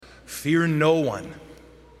Fear no one.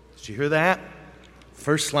 Did you hear that?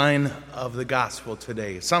 First line of the gospel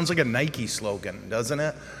today. It sounds like a Nike slogan, doesn't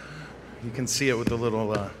it? You can see it with the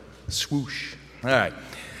little swoosh. All right.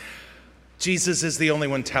 Jesus is the only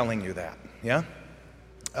one telling you that, yeah?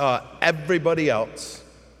 Everybody else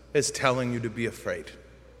is telling you to be afraid.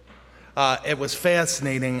 It was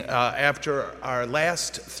fascinating after our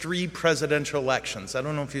last 3 presidential elections. I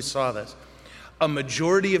don't know if you saw this. A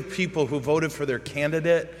majority of people who voted for their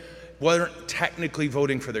candidate weren't technically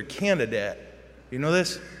voting for their candidate. You know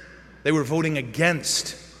this? They were voting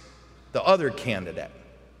against the other candidate.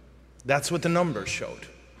 That's what the numbers showed.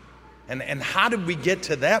 And how did we get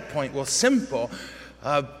to that point? Well, simple.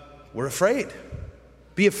 We're afraid.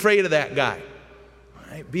 Be afraid of that guy.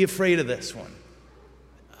 Right? Be afraid of this one.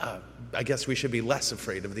 I guess we should be less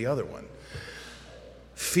afraid of the other one.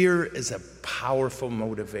 Fear is a powerful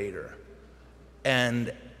motivator.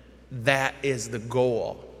 And that is the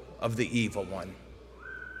goal of the evil one.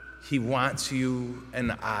 He wants you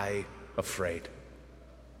and I afraid.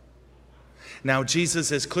 Now,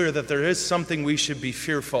 Jesus is clear that there is something we should be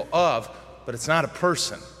fearful of, but it's not a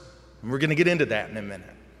person. And we're going to get into that in a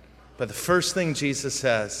minute. But the first thing Jesus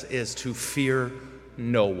says is to fear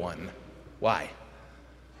no one. Why?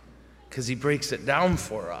 Because he breaks it down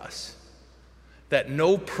for us that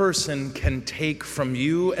no person can take from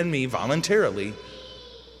you and me voluntarily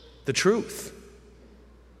the truth.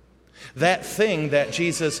 That thing that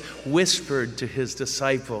Jesus whispered to his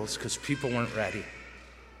disciples because people weren't ready.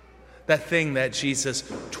 That thing that Jesus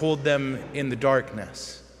told them in the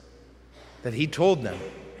darkness. That he told them,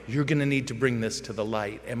 you're going to need to bring this to the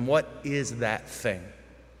light. And what is that thing?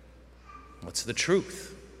 What's the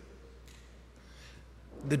truth?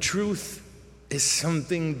 The truth is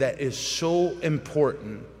something that is so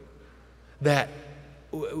important that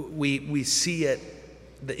we see it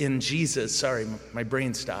in Jesus. Sorry, my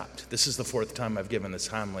brain stopped. This is the 4th time I've given this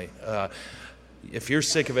homily. If you're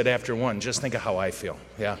sick of it after one, just think of how I feel.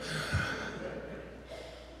 Yeah.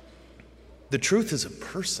 The truth is a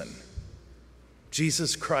person.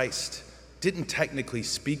 Jesus Christ didn't technically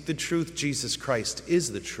speak the truth. Jesus Christ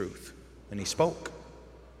is the truth, and he spoke.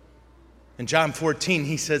 In John 14,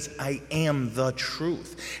 he says, I am the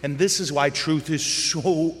truth. And this is why truth is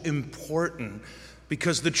so important,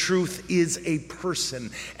 because the truth is a person.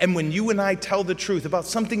 And when you and I tell the truth about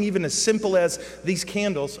something even as simple as these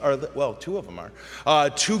candles are, well, 2 of them are.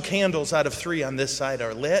 2 candles out of 3 on this side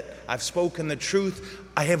are lit. I've spoken the truth.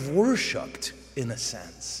 I have worshiped, in a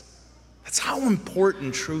sense. That's how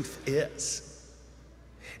important truth is.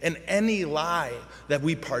 And any lie that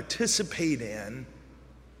we participate in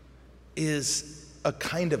is a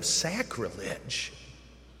kind of sacrilege.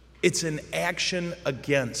 It's an action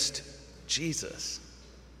against Jesus.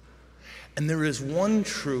 And there is one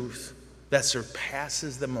truth that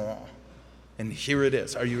surpasses them all. And here it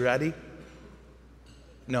is. Are you ready?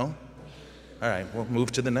 No? All right, we'll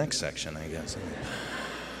move to the next section, I guess.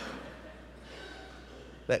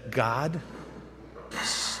 That God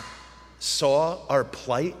saw our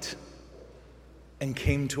plight and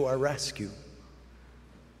came to our rescue.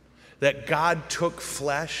 That God took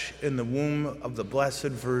flesh in the womb of the Blessed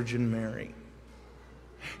Virgin Mary.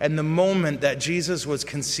 And the moment that Jesus was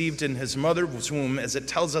conceived in his mother's womb, as it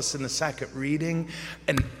tells us in the second reading,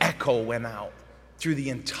 an echo went out through the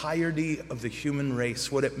entirety of the human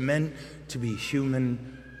race, what it meant to be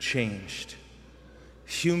human changed.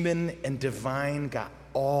 Human and divine got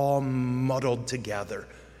all muddled together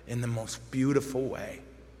in the most beautiful way.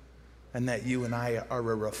 And that you and I are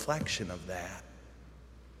a reflection of that.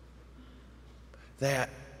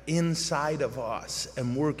 That inside of us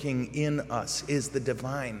and working in us is the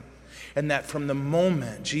divine. And that from the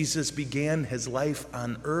moment Jesus began his life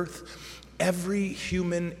on earth, every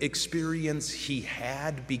human experience he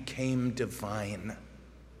had became divine.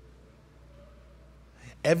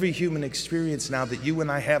 Every human experience now that you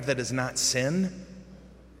and I have that is not sin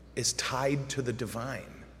is tied to the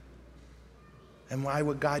divine. And why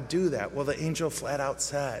would God do that? Well, the angel flat out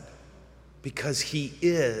said, because he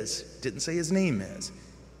is, didn't say his name is,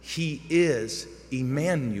 he is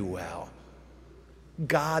Emmanuel,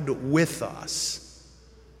 God with us,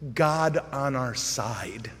 God on our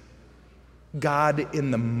side, God in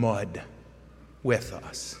the mud with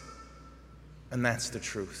us. And that's the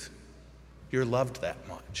truth. You're loved that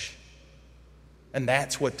much. And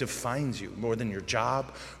that's what defines you more than your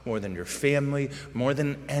job, more than your family, more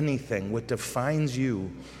than anything. What defines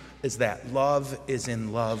you is that love is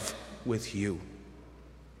in love with you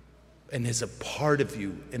and is a part of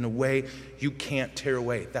you in a way you can't tear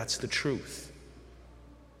away. That's the truth.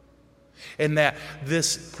 And that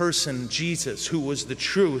this person, Jesus, who was the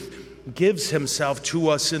truth, gives himself to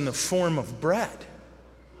us in the form of bread.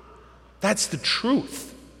 That's the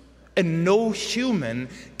truth. And no human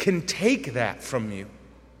can take that from you.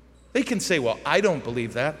 They can say, well, I don't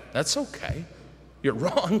believe that. That's okay. You're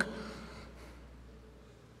wrong.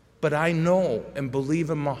 But I know and believe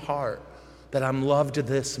in my heart that I'm loved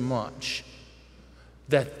this much,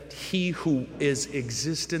 that he who is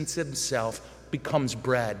existence himself becomes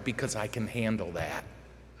bread because I can handle that.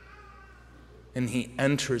 And he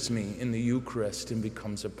enters me in the Eucharist and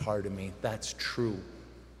becomes a part of me. That's true.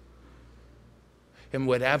 And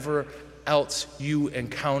whatever else you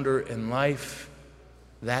encounter in life,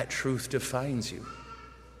 that truth defines you.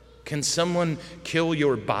 Can someone kill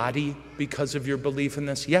your body because of your belief in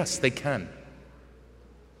this? Yes, they can.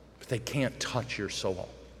 But they can't touch your soul.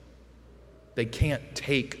 They can't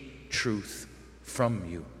take truth from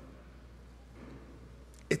you.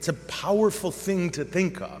 It's a powerful thing to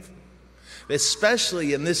think of,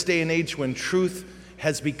 especially in this day and age when truth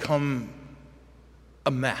has become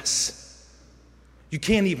a mess. You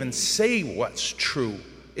can't even say what's true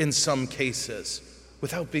in some cases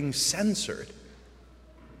without being censored.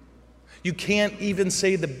 You can't even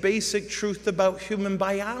say the basic truth about human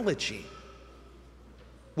biology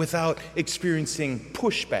without experiencing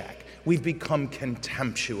pushback. We've become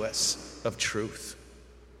contemptuous of truth.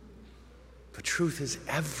 But truth is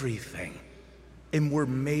everything, and we're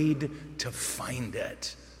made to find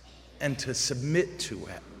it and to submit to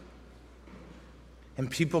it.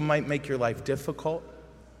 And people might make your life difficult,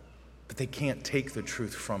 but they can't take the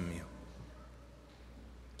truth from you.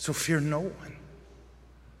 So fear no one.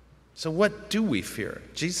 So what do we fear?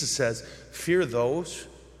 Jesus says, fear those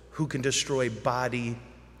who can destroy body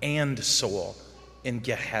and soul in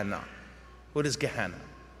Gehenna. What is Gehenna?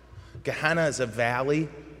 Gehenna is a valley.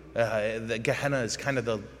 The Gehenna is kind of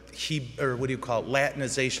the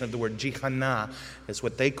Latinization of the word Gehenna is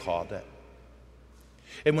what they called it.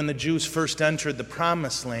 And when the Jews first entered the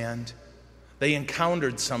Promised Land, they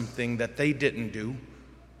encountered something that they didn't do.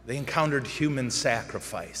 They encountered human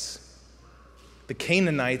sacrifice. The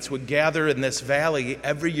Canaanites would gather in this valley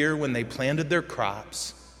every year when they planted their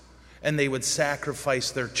crops, and they would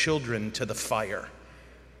sacrifice their children to the fire.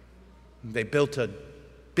 They built a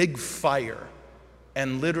big fire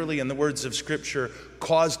and literally, in the words of Scripture,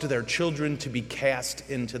 caused their children to be cast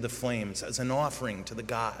into the flames as an offering to the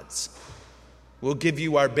gods. We'll give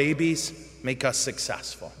you our babies, make us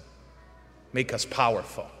successful, make us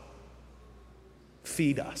powerful,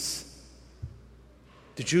 feed us.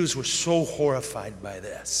 The Jews were so horrified by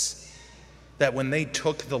this that when they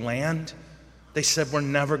took the land, they said, we're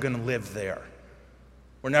never going to live there.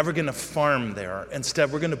 We're never going to farm there.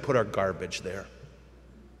 Instead, we're going to put our garbage there.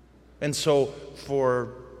 And so for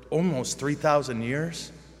almost 3,000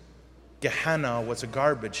 years, Gehenna was a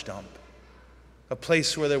garbage dump, a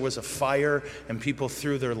place where there was a fire and people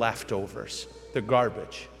threw their leftovers, their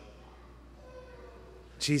garbage.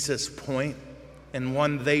 Jesus' point, and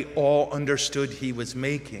one they all understood he was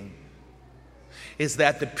making, is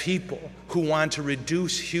that the people who want to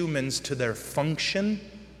reduce humans to their function,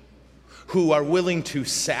 who are willing to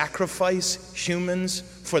sacrifice humans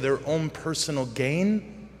for their own personal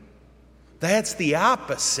gain, that's the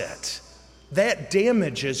opposite. That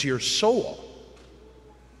damages your soul.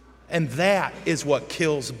 And that is what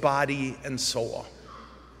kills body and soul.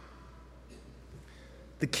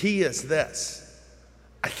 The key is this.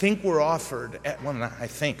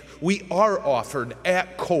 We are offered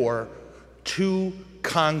at core two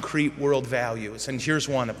concrete world values. And here's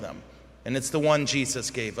one of them. And it's the one Jesus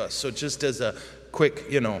gave us. So just as a quick,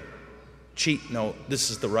 cheat note, this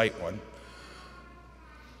is the right one.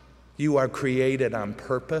 You are created on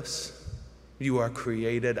purpose. You are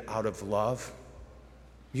created out of love.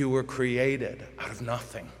 You were created out of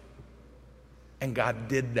nothing. And God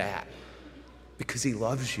did that because he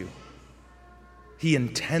loves you. He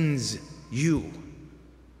intends you.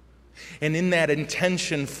 And in that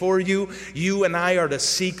intention for you, you and I are to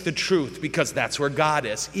seek the truth because that's where God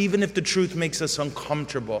is. Even if the truth makes us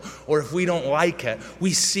uncomfortable or if we don't like it,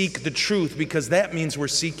 we seek the truth because that means we're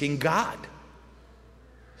seeking God.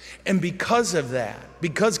 And because of that,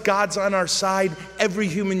 because God's on our side, every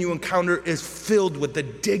human you encounter is filled with the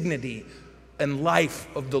dignity and life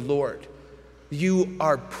of the Lord. You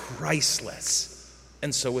are priceless,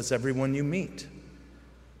 and so is everyone you meet.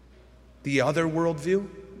 The other worldview,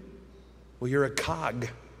 well, you're a cog.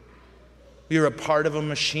 You're a part of a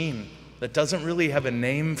machine that doesn't really have a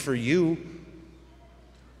name for you,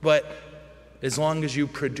 but as long as you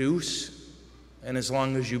produce and as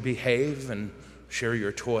long as you behave and share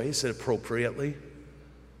your toys appropriately,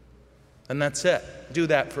 And that's it. Do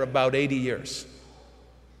that for about 80 years.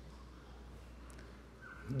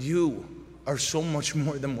 You are so much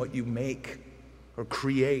more than what you make or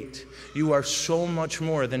create. You are so much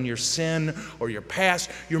more than your sin or your past.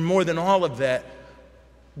 You're more than all of that.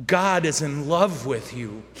 God is in love with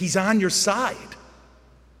you. He's on your side.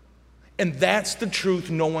 And that's the truth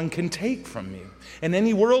no one can take from you. And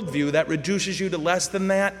any worldview that reduces you to less than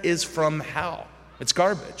that is from hell. It's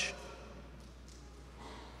garbage.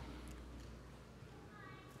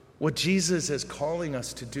 What Jesus is calling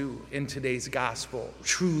us to do in today's gospel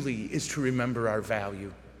truly is to remember our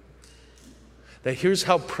value. That here's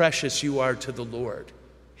how precious you are to the Lord.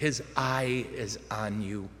 His eye is on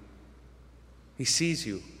you. He sees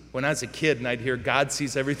you. When I was a kid and I'd hear God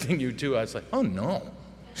sees everything you do, I was like, oh no.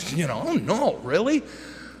 Oh no, really?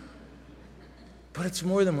 But it's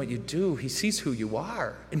more than what you do. He sees who you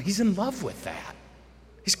are, and he's in love with that.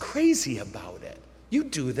 He's crazy about it. You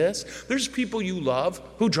do this. There's people you love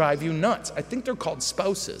who drive you nuts. I think they're called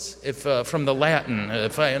spouses, if from the Latin,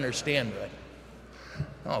 if I understand right.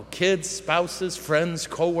 Oh, kids, spouses, friends,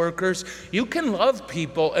 co-workers. You can love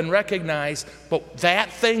people and recognize, but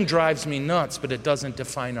that thing drives me nuts, but it doesn't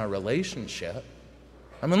define our relationship.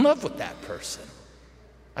 I'm in love with that person.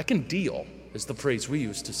 I can deal, is the phrase we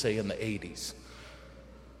used to say in the 80s.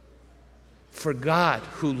 For God,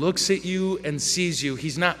 who looks at you and sees you,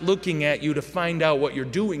 he's not looking at you to find out what you're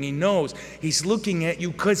doing. He knows. He's looking at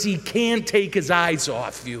you because he can't take his eyes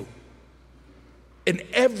off you. And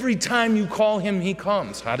every time you call him, he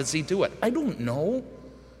comes. How does he do it? I don't know.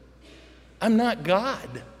 I'm not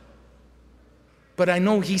God. But I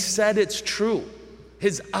know he said it's true.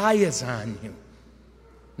 His eye is on you.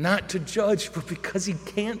 Not to judge, but because he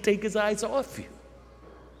can't take his eyes off you.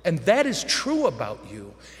 And that is true about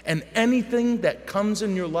you. And anything that comes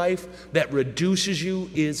in your life that reduces you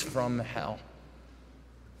is from hell.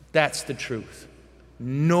 That's the truth.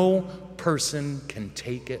 No person can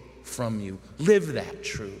take it from you. Live that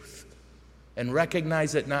truth. And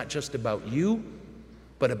recognize it not just about you,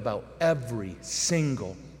 but about every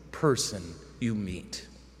single person you meet.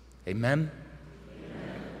 Amen?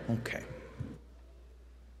 Amen. Okay.